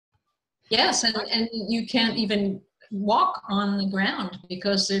Yes, and you can't even walk on the ground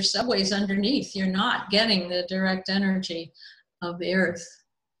because there's subways underneath. You're not getting the direct energy of the earth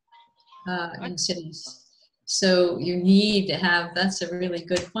in cities. So you need to have, that's a really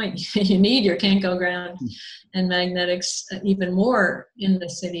good point. You need your Kenko ground and magnetics even more in the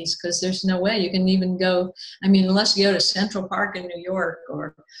cities, because there's no way you can even go, I mean, unless you go to Central Park in New York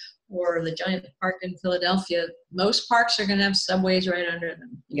or the giant park in Philadelphia, most parks are going to have subways right under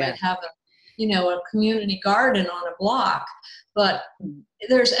them. You might have a community garden on a block, but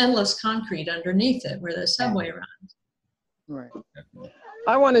there's endless concrete underneath it where the subway runs. Right.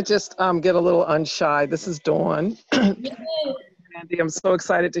 I want to just get a little unshy. This is Dawn. Andy, I'm so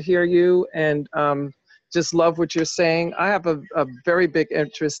excited to hear you and just love what you're saying. I have a very big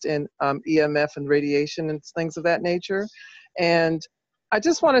interest in EMF and radiation and things of that nature. And I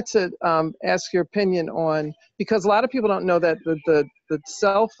just wanted to ask your opinion on, because a lot of people don't know that the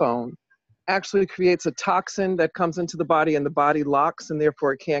cell phone actually creates a toxin that comes into the body, and the body locks, and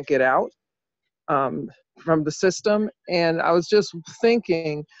therefore it can't get out from the system. And I was just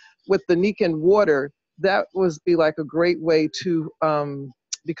thinking, with the Nikan water, that would be like a great way to,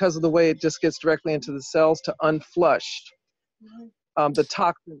 because of the way it just gets directly into the cells, to unflush the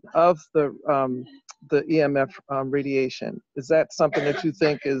toxin of the EMF radiation. Is that something that you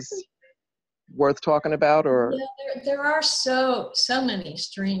think is worth talking about? Or there are so many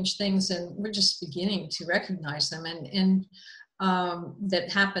strange things, and we're just beginning to recognize them, and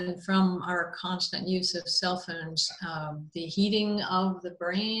that happen from our constant use of cell phones. The heating of the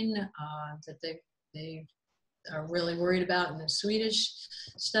brain that they are really worried about in the Swedish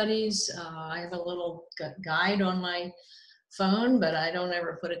studies. I have a little guide on my phone, but I don't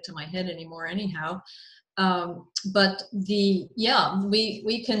ever put it to my head anymore anyhow. But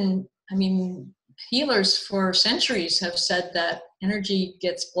we can, I mean, healers for centuries have said that energy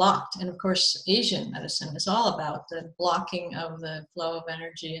gets blocked. And of course, Asian medicine is all about the blocking of the flow of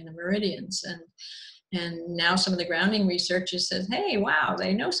energy in the meridians. And now some of the grounding researchers says, hey, wow,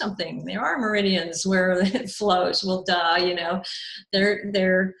 they know something. There are meridians where it flows. Well, duh,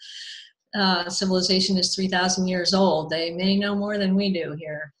 their civilization is 3,000 years old. They may know more than we do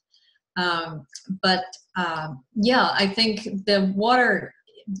here. I think the water,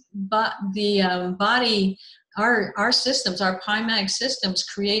 but the body, our systems, our primag systems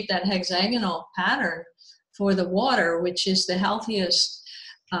create that hexagonal pattern for the water, which is the healthiest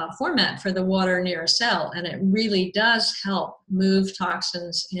format for the water near a cell. And it really does help move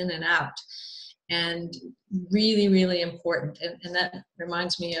toxins in and out. And really, really important. And that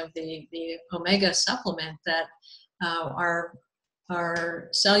reminds me of the omega supplement, that our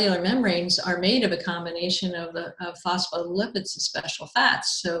cellular membranes are made of a combination of phospholipids and special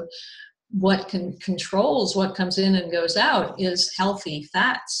fats. So what controls what comes in and goes out is healthy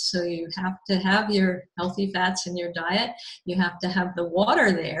fats. So you have to have your healthy fats in your diet. You have to have the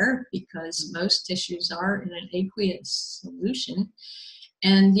water there, because most tissues are in an aqueous solution.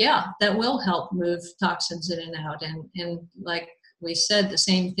 And that will help move toxins in and out. And like we said, the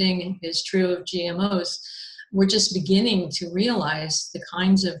same thing is true of GMOs. We're just beginning to realize the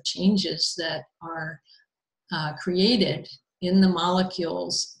kinds of changes that are created in the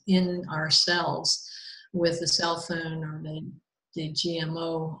molecules in our cells with the cell phone or the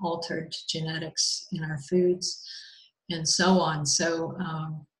GMO altered genetics in our foods and so on. So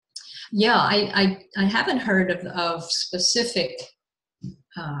I haven't heard of specific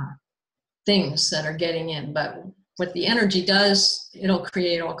things that are getting in, but what the energy does, it'll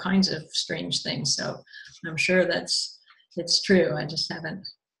create all kinds of strange things. So I'm sure it's true. I just haven't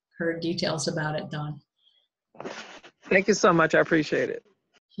heard details about it, Dawn. Thank you so much. I appreciate it.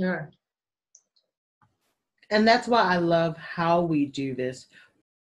 Sure. And that's why I love how we do this.